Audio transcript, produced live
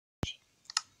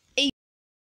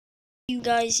You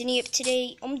guys, and yep,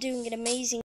 today I'm doing an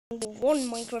amazing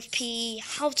one minecraftpe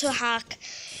how to hack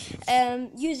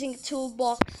using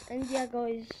TOOLBOX. And yeah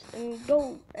guys,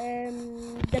 go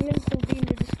the link will be in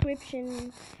the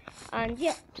description. And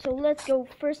yeah, so let's go.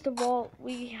 First of all,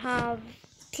 we have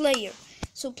player.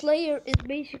 So player is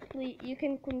basically you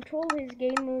can control his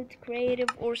game mode, creative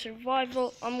or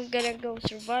survival. I'm gonna go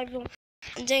survival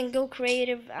and then go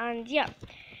creative. And yeah,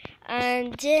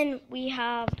 and then we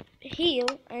have heal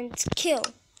and kill.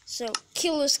 So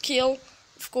kill is kill,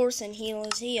 of course, and heal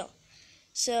is heal.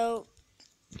 So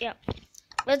yeah,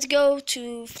 let's go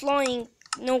to flying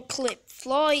no clip.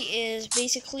 Fly is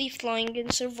basically flying in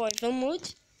survival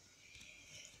mode.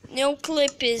 No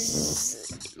clip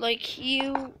is like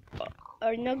you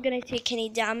are not gonna take any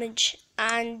damage.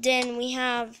 And then we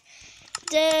have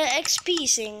the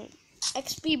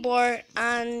XP bar.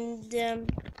 And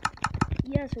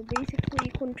yeah, so basically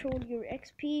you control your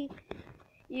XP.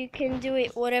 You can do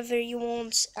it whatever you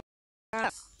want.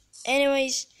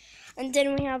 Anyways, and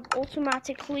then we have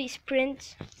automatically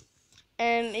sprint.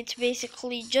 It's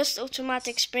basically just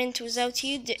automatic sprint without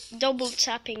you double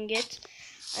tapping it,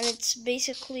 and it's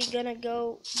basically gonna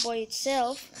go by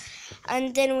itself.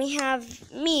 And then we have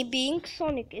me being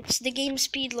Sonic. It's the game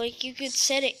speed, like you could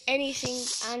set it anything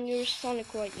and you're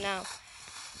Sonic right now.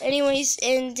 Anyways,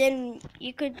 and then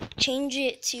you could change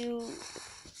it to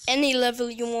any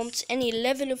level you want, any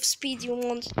level of speed you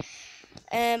want.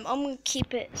 I'm gonna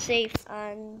keep it safe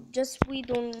and just we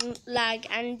don't lag.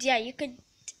 And yeah, you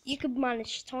could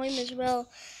manage time as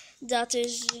well. That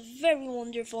is very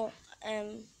wonderful.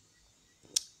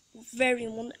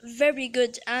 Very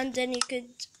good. And then you could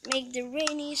make the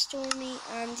rainy, stormy,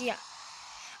 and yeah,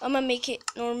 I'm gonna make it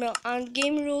normal. And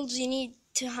game rules, you need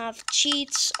to have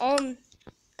cheats on.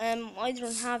 I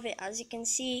don't have it, as you can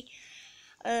see.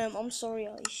 I'm sorry,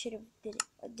 I should have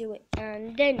do it.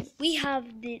 And then we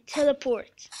have the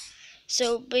teleport.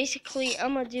 So basically,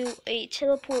 I'm gonna do a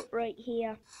teleport right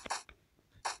here.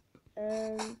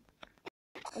 I'm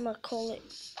gonna call it.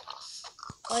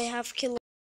 I have killer.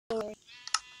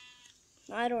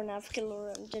 I don't have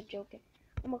killer. I'm just joking.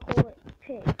 I'm gonna call it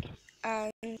pig.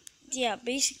 And yeah,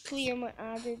 basically, I'm gonna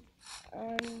add it.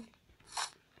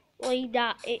 Like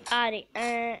that, it added.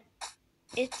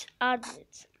 It adds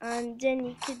it, and then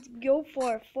you could go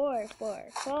far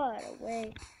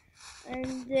away,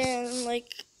 and then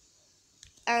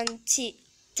and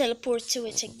teleport to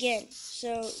it again.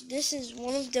 So this is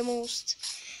one of the most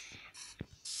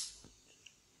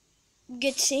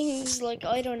good things. Like,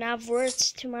 I don't have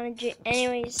words to manage it.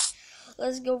 Anyways,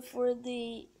 let's go for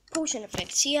the potion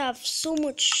effects. You have so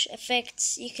much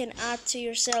effects you can add to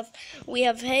yourself. We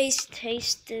have haste.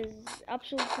 Haste is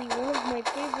absolutely one of my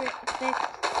favorite effects.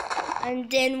 And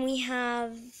then we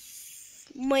have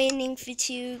mining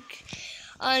fatigue.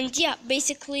 And yeah,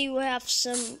 basically we have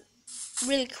some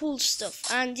really cool stuff.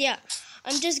 And yeah,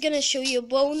 I'm just gonna show you a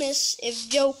bonus. If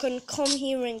Joe can come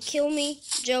here and kill me.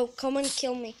 Joe, come and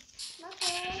kill me.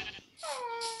 Okay.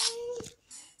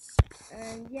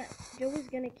 And yeah, Joe is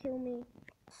gonna kill me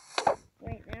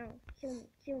right now. Kill me,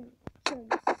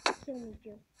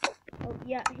 Joe. Oh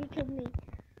yeah, he killed me.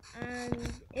 And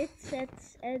it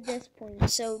sets at this point.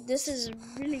 So this is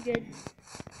really good.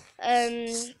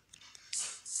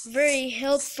 Very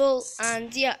helpful.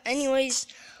 And yeah, anyways,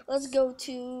 let's go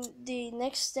to the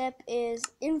next step is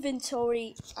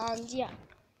inventory. And yeah,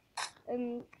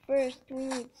 first we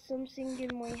need something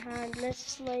in my hand.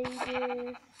 Let's slide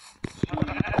this.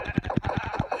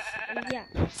 And yeah,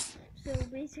 so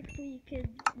basically you could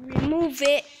remove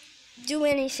it, do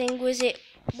anything with it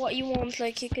what you want.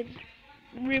 Like, you could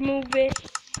remove it,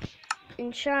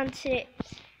 enchant it,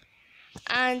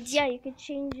 and yeah, you could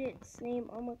change its name.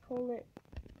 I'm gonna call it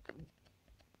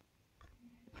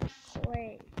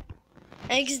Clay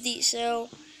XD. So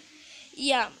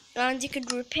yeah, and you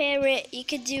could repair it, you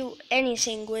could do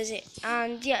anything with it.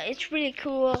 And yeah, it's really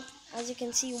cool. As you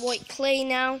can see, white clay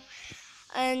now.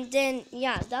 And then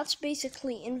yeah, that's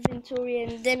basically inventory.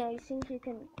 And then I think you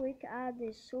can quick add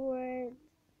a sword.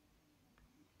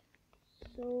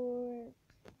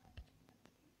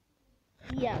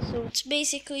 Yeah, so it's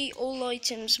basically all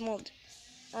items mod.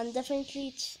 And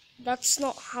definitely that's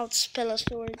not how to spell a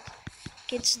sword.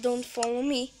 Kids, don't follow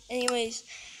me. Anyways,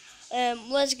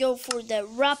 let's go for the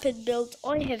rapid build.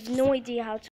 I have no idea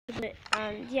how to do it.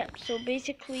 And yeah, so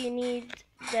basically you need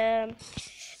the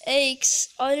eggs.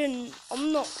 I'm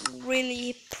not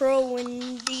really pro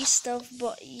in these stuff,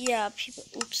 but yeah, people,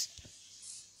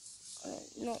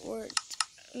 not word.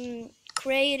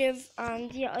 Creative.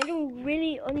 And yeah, I don't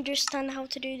really understand how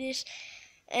to do this.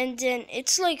 And then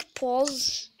it's like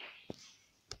pause.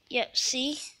 Yeah,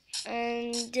 see?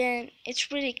 and then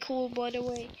it's really cool, by the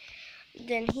way.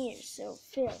 Then here, so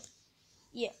fill,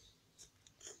 yeah,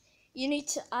 you need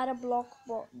to add a block,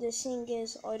 but the thing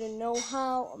is I don't know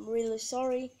how. I'm really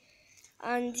sorry.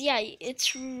 And yeah,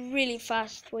 it's really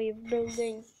fast way of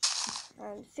building.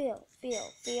 And fill,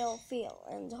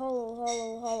 and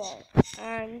hollow,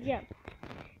 and yeah,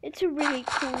 it's a really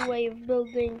cool way of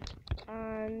building.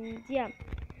 And yeah,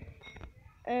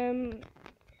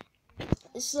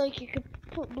 it's like you could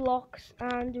put blocks,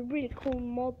 and a really cool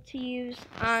mod to use.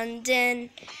 And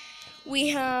then we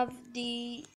have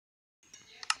the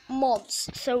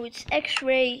mods, so it's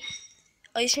X-ray.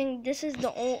 I think this is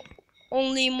the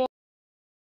only mod,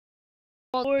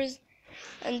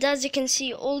 and as you can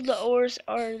see, all the ores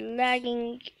are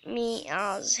lagging me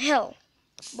as hell,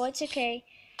 but it's okay.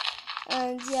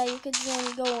 And yeah, you could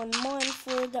then go and mine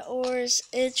for the ores.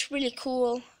 It's really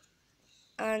cool.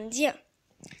 And yeah,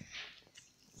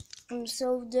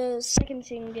 so the second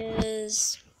thing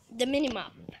is the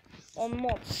minimap on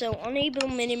mods. So enable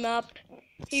minimap.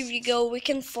 Here we go. We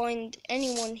can find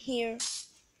anyone here.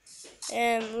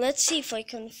 Let's see if I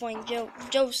can find Joe.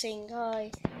 Joe saying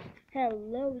hi.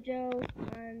 Hello, Joe.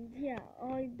 And yeah,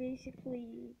 I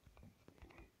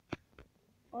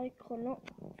cannot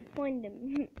find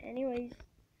him. Anyways,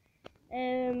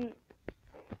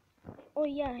 oh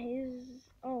yeah, he's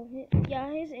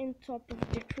in top of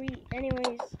the tree.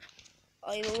 Anyways,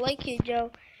 I like you,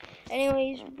 Joe.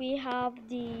 Anyways, we have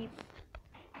the,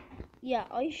 yeah,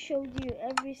 I showed you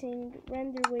everything.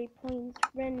 Render waypoints,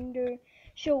 render,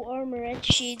 show armor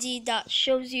HUD, that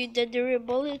shows you the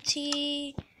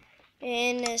durability.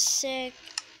 In a sec,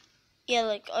 yeah,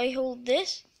 like I hold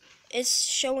this, it's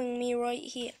showing me right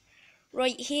here.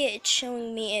 Right here, it's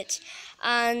showing me it.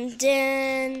 And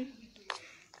then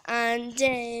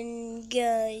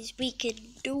guys, we could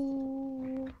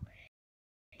do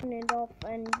turn it off,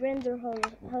 and render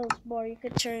health bar, you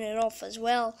could turn it off as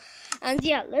well. And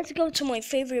yeah, let's go to my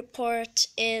favorite part,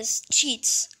 is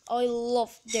cheats. I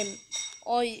love them.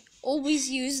 I always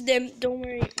use them. Don't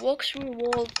worry, walkthrough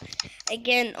world.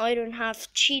 Again, I don't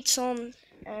have cheats on.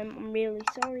 I'm really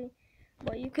sorry,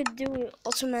 but you could do it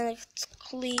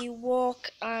automatically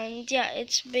walk. And yeah,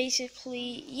 it's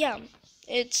basically, yeah,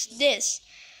 it's this.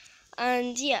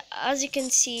 And yeah, as you can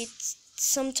see, it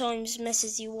sometimes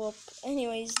messes you up.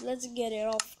 Anyways, let's get it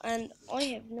off. And I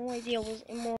have no idea what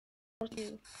more to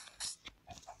do.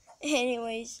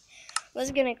 Anyways,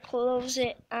 let's gonna close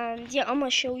it. And yeah, I'm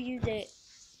gonna show you the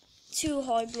 2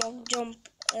 high block jump.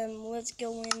 Let's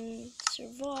go in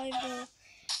survival.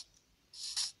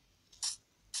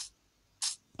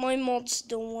 My mods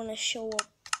don't want to show up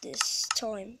this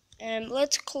time.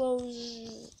 Let's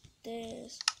close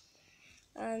this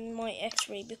and my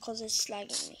X-ray because it's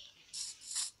lagging me.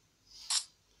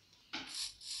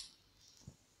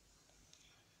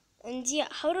 And yeah,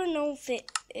 how to know if it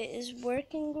is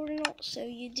working or not? So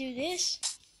you do this,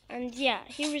 and yeah,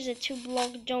 here is a 2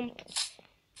 block jump.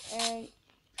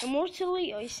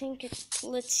 Immortally, I think it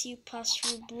lets you pass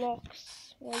through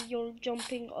blocks while you're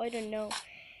jumping. I don't know.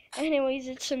 Anyways,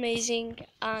 it's amazing.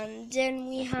 And then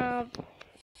we have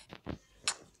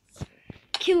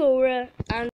Kilora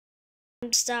and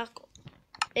stack.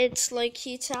 It's like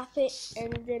you tap it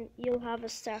and then you'll have a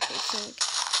stack, I think.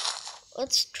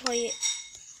 Let's try it.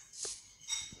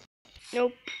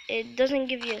 Nope, it doesn't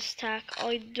give you a stack.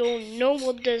 I don't know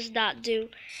what does that do,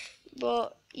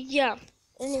 but yeah.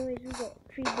 Anyways, we got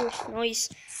 3 bush, nice.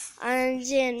 And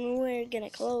then we're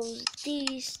gonna close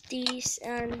these,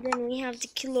 and then we have the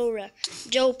Kilora.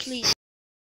 Joe, please.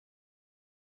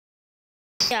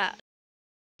 Yeah.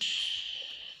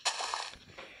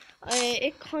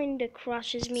 It kinda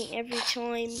crashes me every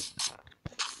time,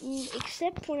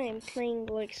 except when I'm playing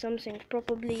like something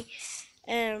probably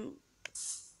and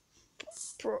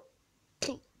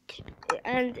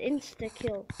insta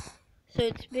kill. So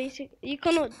it's basic. You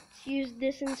cannot use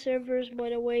this in servers, by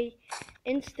the way.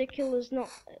 Insta kill is not.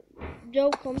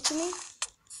 Joe, come to me.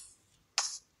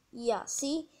 Yeah,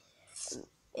 see,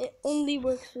 it only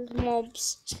works with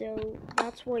mobs, so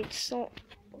that's why it's so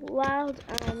loud.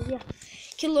 And yeah,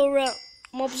 Kilora,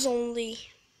 mobs only.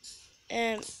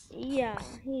 Yeah,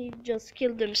 he just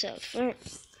killed himself.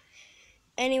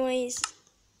 Anyways,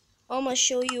 I'm gonna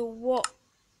show you what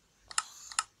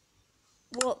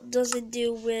does it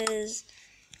do with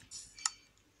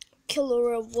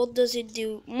Kilora. What does it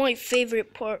do? My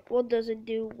favorite part. What does it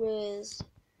do with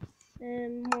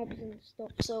mobs and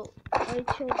stuff? So I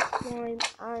chose slime,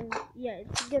 and yeah,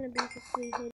 it's gonna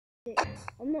basically hit it.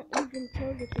 I'm not even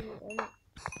targeting on it.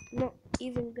 I'm not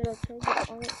even gonna target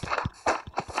on it.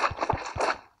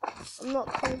 I'm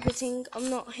not targeting. I'm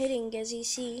not hitting, as you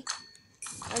see.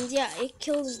 and yeah, it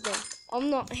kills them. I'm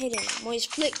not hitting. My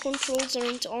split controls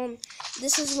aren't on.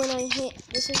 This is when I hit.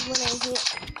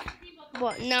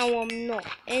 But now I'm not.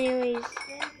 Anyways,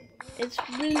 it's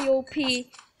really OP,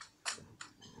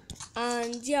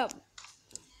 and yeah,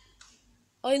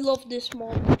 I love this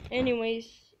mod. Anyways,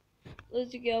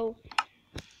 let's go.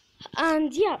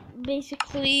 And yeah,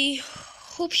 basically,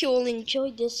 hope you all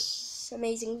enjoyed this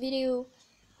amazing video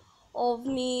of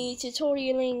me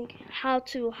tutorialing how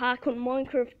to hack on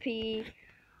minecraftpe.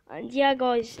 And yeah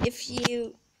guys, if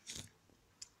you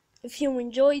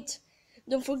enjoyed,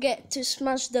 don't forget to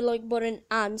smash the like button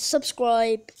and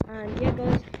subscribe. And yeah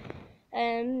guys,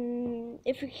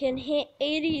 if we can hit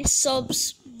 80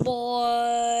 subs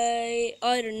by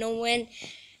I don't know when,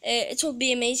 it will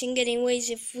be amazing. Anyways,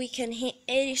 if we can hit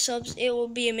 80 subs, it will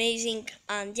be amazing.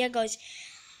 And yeah guys,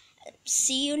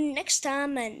 see you next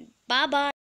time, and bye bye.